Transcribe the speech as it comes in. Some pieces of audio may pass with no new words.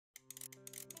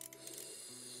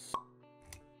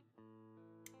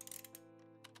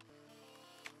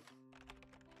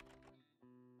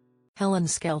Helen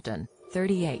Skelton,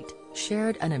 38,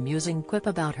 shared an amusing quip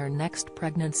about her next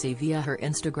pregnancy via her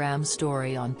Instagram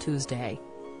story on Tuesday.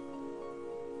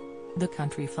 The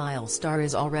Countryfile star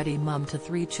is already mum to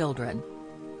 3 children.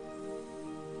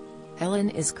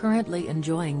 Helen is currently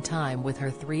enjoying time with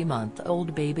her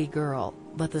 3-month-old baby girl,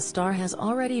 but the star has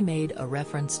already made a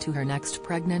reference to her next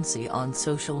pregnancy on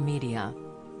social media.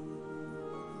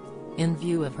 In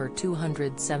view of her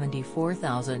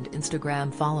 274,000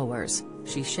 Instagram followers,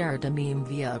 she shared a meme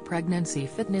via a pregnancy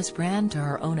fitness brand to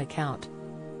her own account.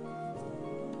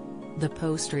 The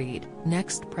post read,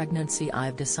 "Next pregnancy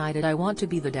I've decided I want to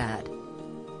be the dad."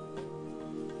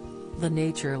 The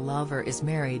nature lover is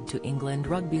married to England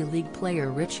Rugby League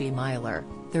player Richie Myler,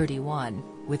 31,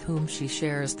 with whom she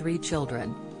shares 3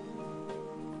 children.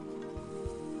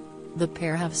 The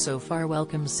pair have so far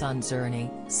welcomed sons Ernie,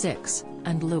 6,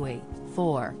 and Louis,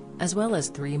 4, as well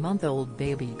as 3-month-old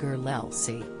baby girl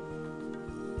Elsie.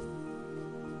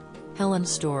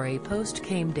 Helen's story post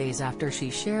came days after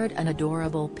she shared an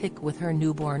adorable pic with her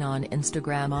newborn on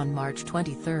Instagram on March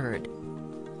 23.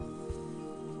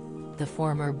 The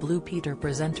former Blue Peter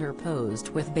presenter posed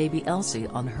with baby Elsie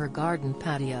on her garden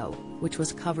patio, which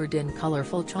was covered in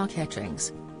colorful chalk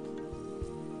etchings.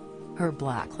 Her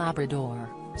black Labrador,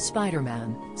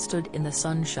 Spider-Man, stood in the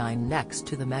sunshine next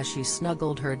to them as she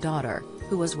snuggled her daughter,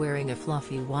 who was wearing a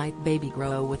fluffy white baby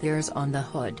grow with ears on the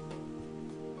hood.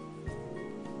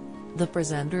 The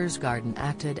presenter's garden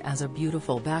acted as a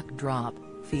beautiful backdrop,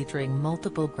 featuring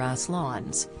multiple grass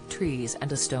lawns, trees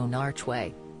and a stone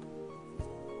archway.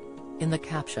 In the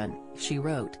caption, she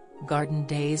wrote, "Garden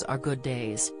days are good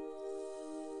days.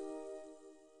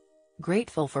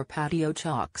 Grateful for patio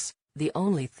chalks, the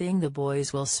only thing the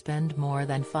boys will spend more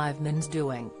than 5 minutes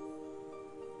doing."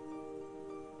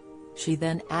 She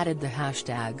then added the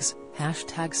hashtags,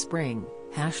 #spring,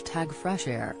 #fresh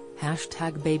air,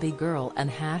 #babygirl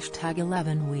and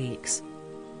 #11 weeks.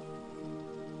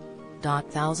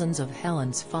 Thousands of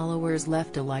Helen's followers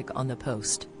left a like on the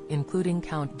post, including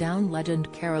countdown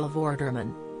legend Carol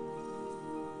Vorderman.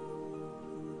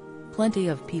 Plenty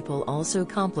of people also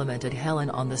complimented Helen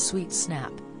on the sweet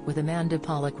snap, with Amanda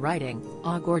Pollock writing,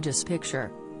 "A gorgeous picture."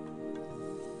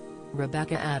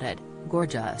 Rebecca added,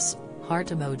 "Gorgeous," heart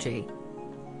emoji.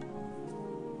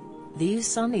 "These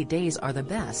sunny days are the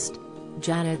best."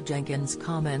 Janet Jenkins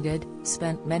commented,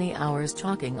 "Spent many hours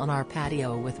chalking on our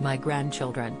patio with my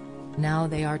grandchildren. Now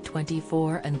they are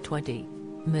 24 and 20.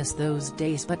 Miss those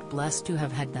days but blessed to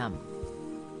have had them."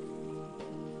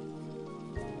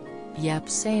 "Yep,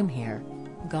 same here.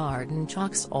 Garden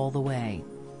chalks all the way,"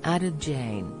 added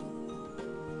Jane.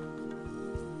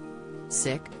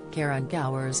 Karen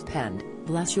Gowers penned,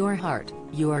 "Bless your heart,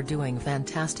 you are doing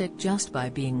fantastic just by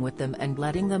being with them and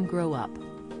letting them grow up."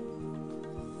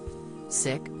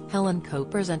 Helen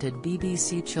co-presented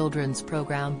BBC children's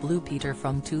programme Blue Peter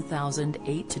from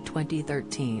 2008 to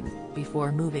 2013,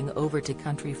 before moving over to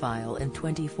Countryfile in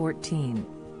 2014.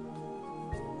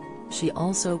 She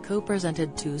also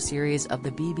co-presented 2 series of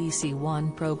the BBC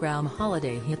One programme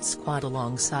Holiday Hit Squad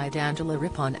alongside Angela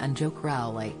Rippon and Joe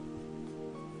Crowley.